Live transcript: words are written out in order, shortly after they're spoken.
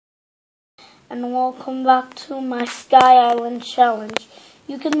and welcome back to my Sky Island challenge.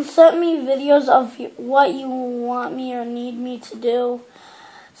 You can send me videos of what you want me or need me to do.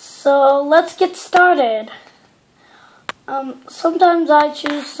 So let's get started. Sometimes I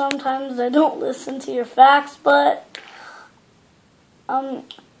choose, sometimes I don't listen to your facts, but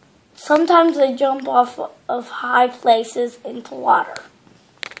sometimes I jump off of high places into water.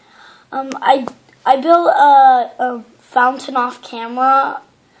 I built a fountain off camera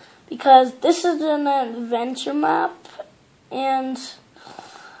because this is an adventure map and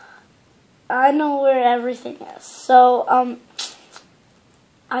I know where everything is. So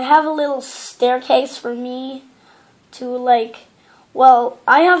I have a little staircase for me to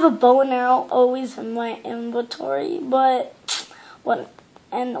I have a bow and arrow always in my inventory, but when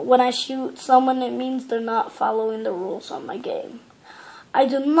I shoot someone, it means they're not following the rules on my game. I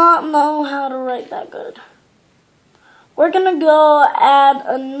do not know how to write that good. We're gonna go add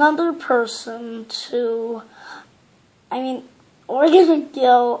another person to, we're gonna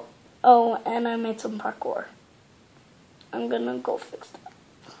go, and I made some parkour. I'm gonna go fix that.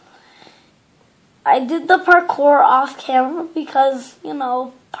 I did the parkour off camera because,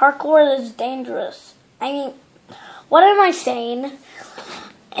 parkour is dangerous. What am I saying?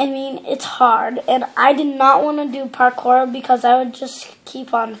 It's hard, and I did not want to do parkour because I would just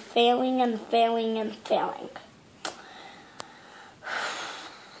keep on failing and failing and failing.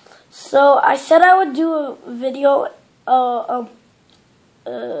 So I said I would do a video, I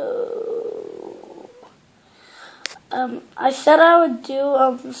said I would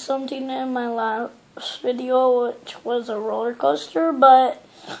do something in my last video, which was a roller coaster, but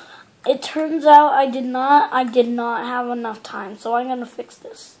it turns out I did not have enough time, so I'm gonna fix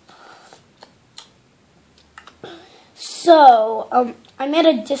this. So I made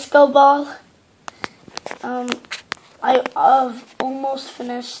a disco ball. I've almost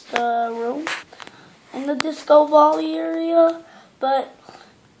finished the room in the disco ball area, but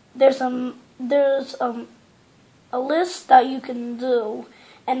there's a list that you can do,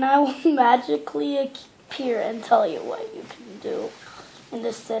 and I will magically appear and tell you what you can do in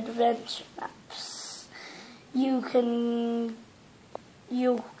this adventure maps. You can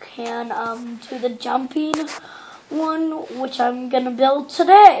do the jumping one, which I'm gonna build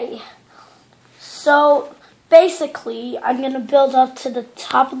today. So basically, I'm gonna build up to the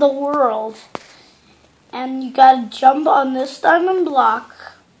top of the world, and you gotta jump on this diamond block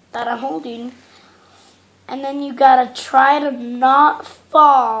that I'm holding, and then you gotta try to not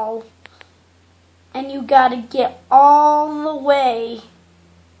fall, and you gotta get all the way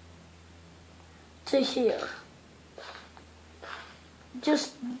to here.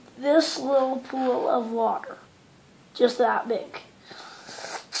 Just this little pool of water. Just that big.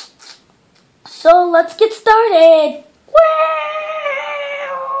 So let's get started. Wow!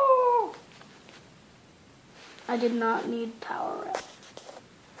 I did not need power up.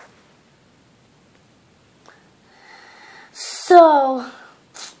 So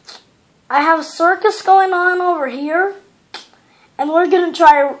I have a circus going on over here, and we're gonna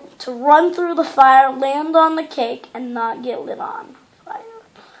try to run through the fire, land on the cake, and not get lit on fire.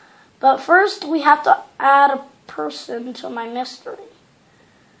 But first we have to add a person to my mystery.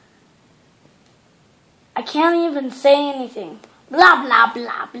 I can't even say anything. Blah, blah,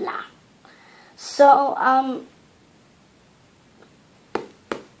 blah, blah. So,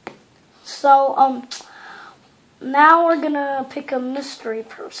 now we're gonna pick a mystery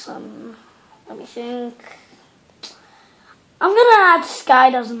person. Let me think. I'm gonna add Sky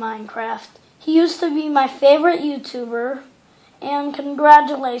Does Minecraft. He used to be my favorite YouTuber, and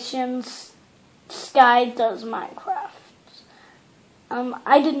congratulations, Sky Does Minecraft.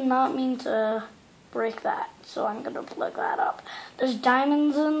 I did not mean to break that, so I'm gonna plug that up. There's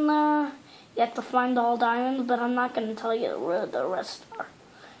diamonds in there. You have to find all diamonds, but I'm not gonna tell you where the rest are.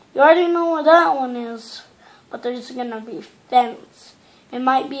 You already know where that one is, but there's gonna be fence. It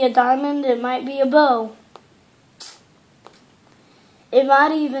might be a diamond, it might be a bow. It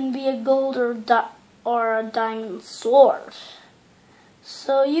might even be a gold or a diamond sword.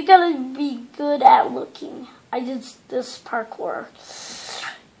 So you gotta be good at looking. I did this parkour.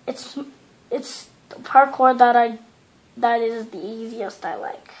 It's the parkour that is the easiest I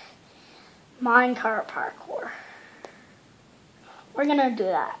like. Minecart parkour. We're gonna do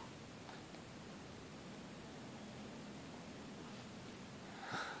that.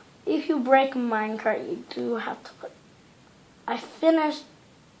 If you break a minecart, you do have to put. I finished.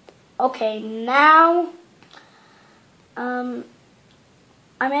 Okay, now I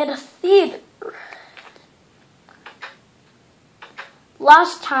made a theater.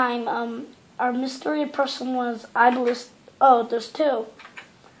 Last time, our mystery person was there's two.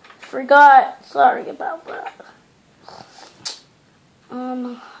 forgot. Sorry about that.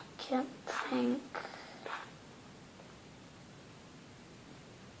 Can't think.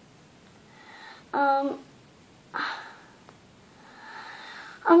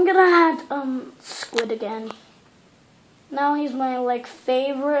 I'm gonna add Squid again. Now he's my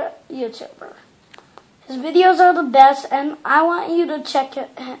favorite YouTuber. His videos are the best, and I want you to check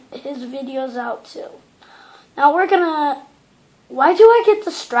his videos out too. Now we're gonna. Why do I get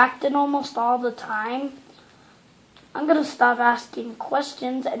distracted almost all the time? I'm gonna stop asking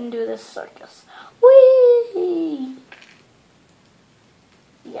questions and do this circus. Whee!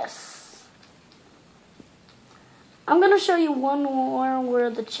 Yes. I'm gonna show you one more where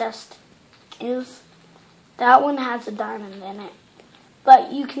the chest is. That one has a diamond in it.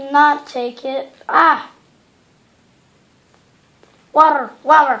 But you cannot take it. Ah! Water!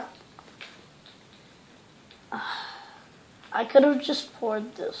 Water! I could have just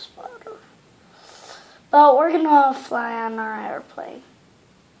poured this water. But we're gonna fly on our airplane.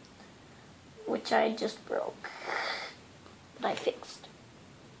 Which I just broke. But I fixed.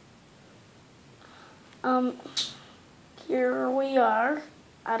 Here we are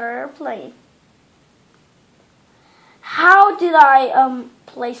at our airplane. How did I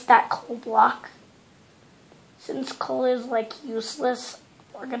place that coal block? Since coal is useless,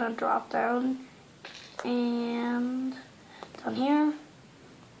 we're gonna drop down and down here,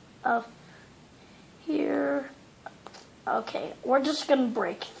 up here. Okay, we're just gonna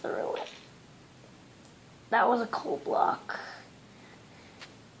break through it. That was a coal block.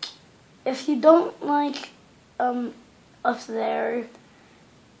 If you don't like up there,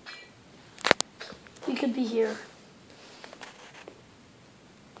 you could be here.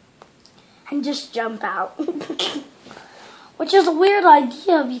 And just jump out. Which is a weird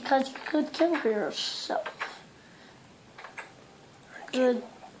idea because you could kill yourself. Good.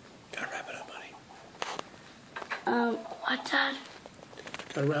 Gotta wrap it up, honey. What, Dad?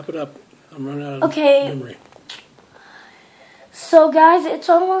 Gotta wrap it up. I'm running out of memory. So guys, it's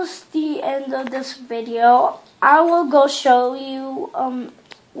almost the end of this video. I will go show you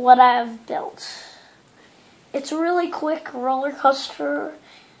what I've built. It's a really quick roller coaster.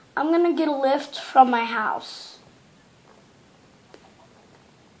 I'm gonna get a lift from my house.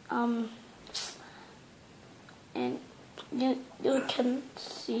 And you can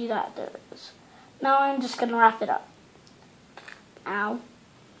see that there is. Now I'm just gonna wrap it up. Ow.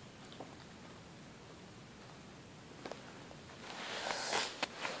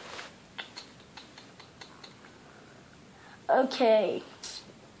 Okay.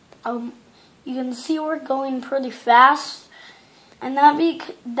 You can see we're going pretty fast. And that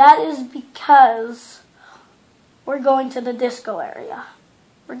is because we're going to the disco area.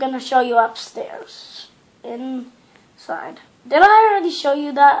 We're going to show you upstairs, inside. Did I already show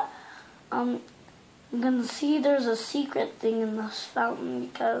you that? You can see there's a secret thing in this fountain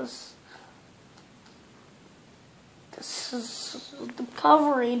because this is the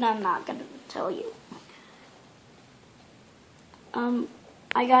covering. I'm not going to tell you.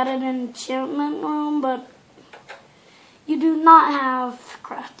 I got an enchantment room, but you do not have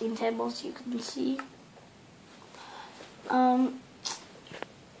crafting tables, you can see. Gotta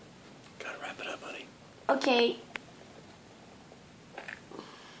wrap it up, honey. Okay.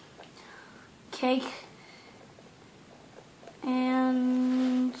 Cake.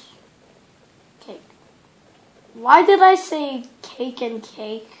 And cake. Why did I say cake and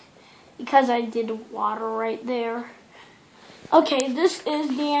cake? Because I did water right there. Okay, this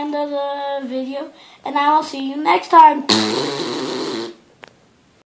is the end of the video, and I will see you next time.